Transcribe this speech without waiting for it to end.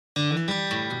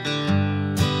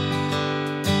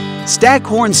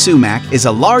Staghorn sumac is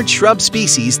a large shrub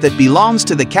species that belongs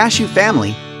to the cashew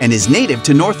family and is native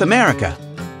to North America.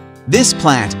 This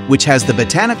plant, which has the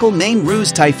botanical name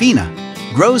Rose typhina,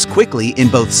 grows quickly in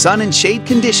both sun and shade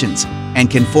conditions and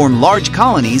can form large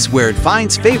colonies where it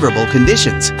finds favorable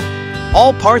conditions.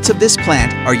 All parts of this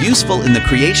plant are useful in the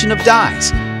creation of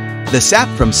dyes. The sap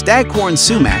from Staghorn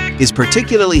sumac is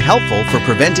particularly helpful for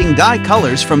preventing dye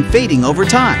colors from fading over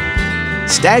time.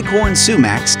 Staghorn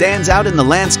sumac stands out in the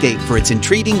landscape for its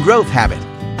intriguing growth habit.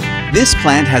 This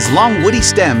plant has long woody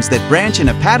stems that branch in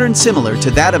a pattern similar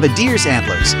to that of a deer's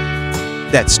antlers.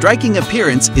 That striking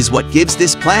appearance is what gives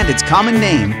this plant its common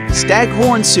name,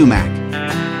 Staghorn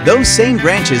sumac. Those same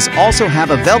branches also have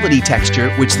a velvety texture,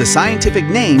 which the scientific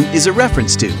name is a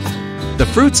reference to. The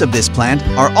fruits of this plant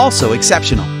are also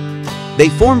exceptional. They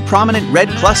form prominent red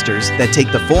clusters that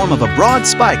take the form of a broad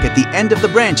spike at the end of the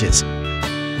branches.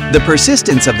 The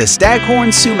persistence of the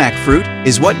Staghorn sumac fruit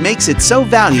is what makes it so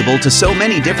valuable to so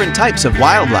many different types of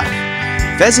wildlife.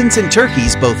 Pheasants and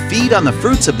turkeys both feed on the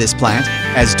fruits of this plant,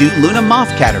 as do Luna moth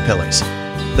caterpillars.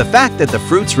 The fact that the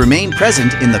fruits remain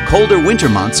present in the colder winter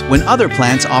months when other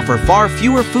plants offer far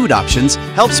fewer food options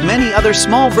helps many other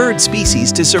small bird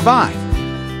species to survive.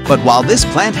 But while this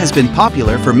plant has been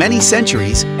popular for many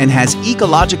centuries and has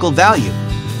ecological value,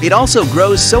 it also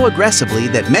grows so aggressively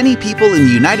that many people in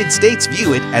the United States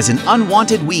view it as an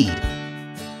unwanted weed.